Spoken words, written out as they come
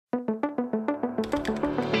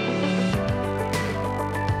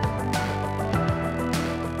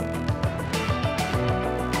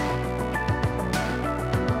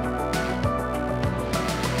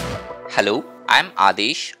Hello, I'm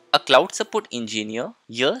Adesh, a cloud support engineer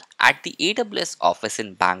here at the AWS office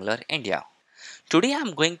in Bangalore, India. Today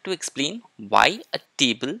I'm going to explain why a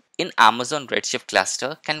table in Amazon Redshift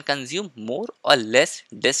cluster can consume more or less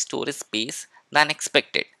disk storage space than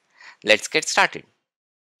expected. Let's get started.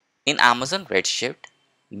 In Amazon Redshift,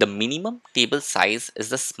 the minimum table size is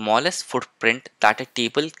the smallest footprint that a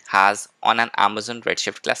table has on an Amazon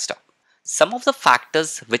Redshift cluster. Some of the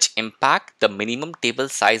factors which impact the minimum table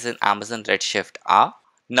size in Amazon Redshift are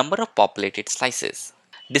number of populated slices,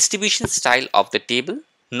 distribution style of the table,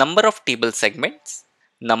 number of table segments,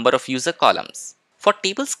 number of user columns. For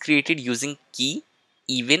tables created using key,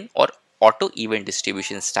 even or auto even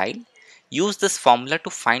distribution style, use this formula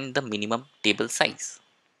to find the minimum table size.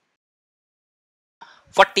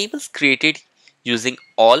 For tables created using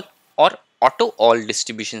all or auto all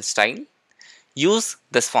distribution style, use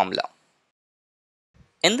this formula.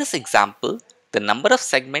 In this example, the number of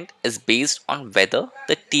segment is based on whether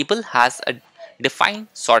the table has a defined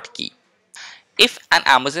sort key. If an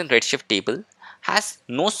Amazon Redshift table has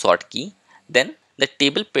no sort key, then the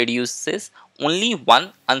table produces only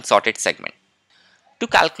one unsorted segment. To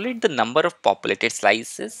calculate the number of populated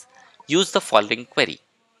slices, use the following query.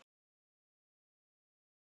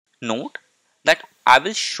 Note that I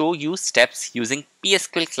will show you steps using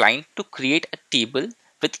PSQL client to create a table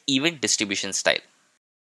with even distribution style.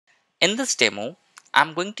 In this demo,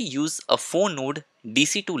 I'm going to use a 4-node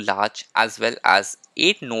DC2 large as well as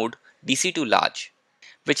 8-node DC2 large,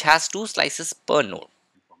 which has 2 slices per node.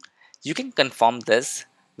 You can confirm this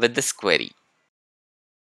with this query.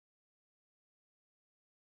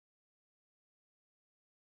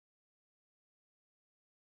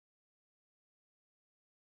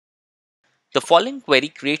 The following query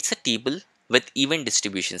creates a table with even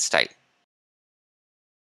distribution style.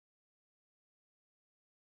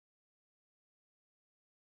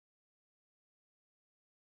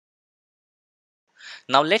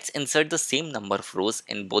 Now let's insert the same number of rows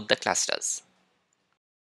in both the clusters.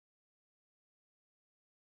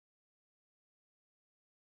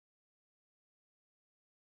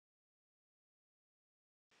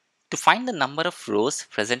 To find the number of rows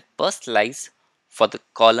present per slice for the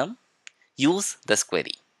column, use this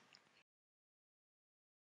query.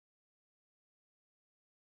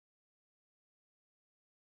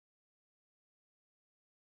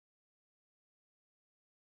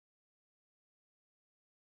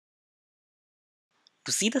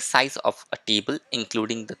 To see the size of a table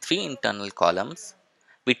including the 3 internal columns,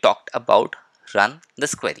 we talked about run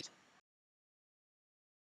this query.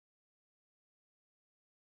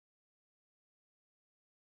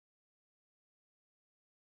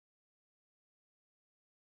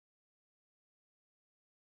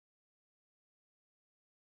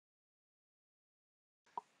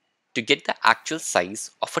 To get the actual size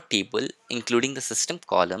of a table including the system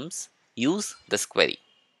columns, use this query.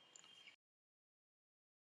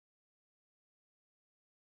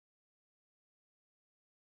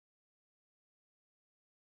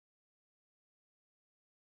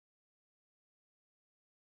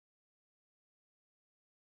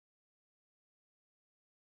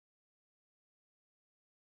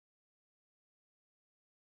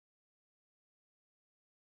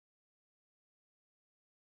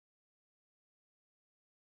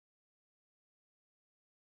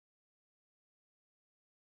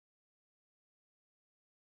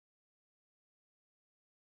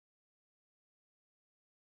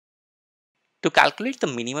 To calculate the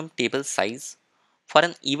minimum table size for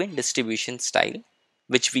an even distribution style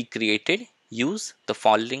which we created, use the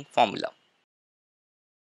following formula.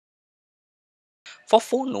 For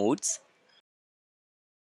 4 nodes,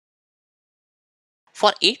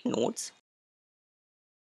 for 8 nodes,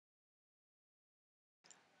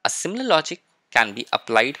 a similar logic can be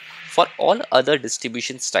applied for all other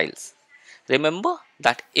distribution styles. Remember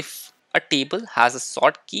that if a table has a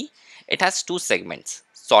sort key, it has 2 segments,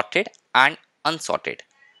 sorted and unsorted.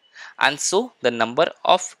 And so the number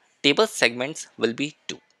of table segments will be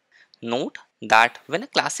 2. Note that when a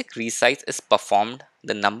classic resize is performed,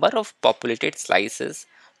 the number of populated slices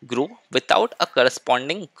grow without a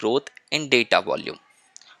corresponding growth in data volume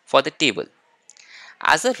for the table.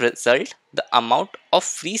 As a result, the amount of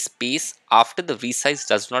free space after the resize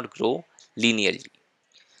does not grow linearly.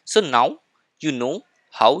 So now you know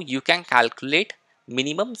how you can calculate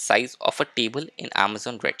minimum size of a table in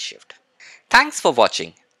Amazon Redshift. Thanks for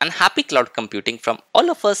watching and happy cloud computing from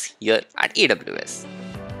all of us here at AWS.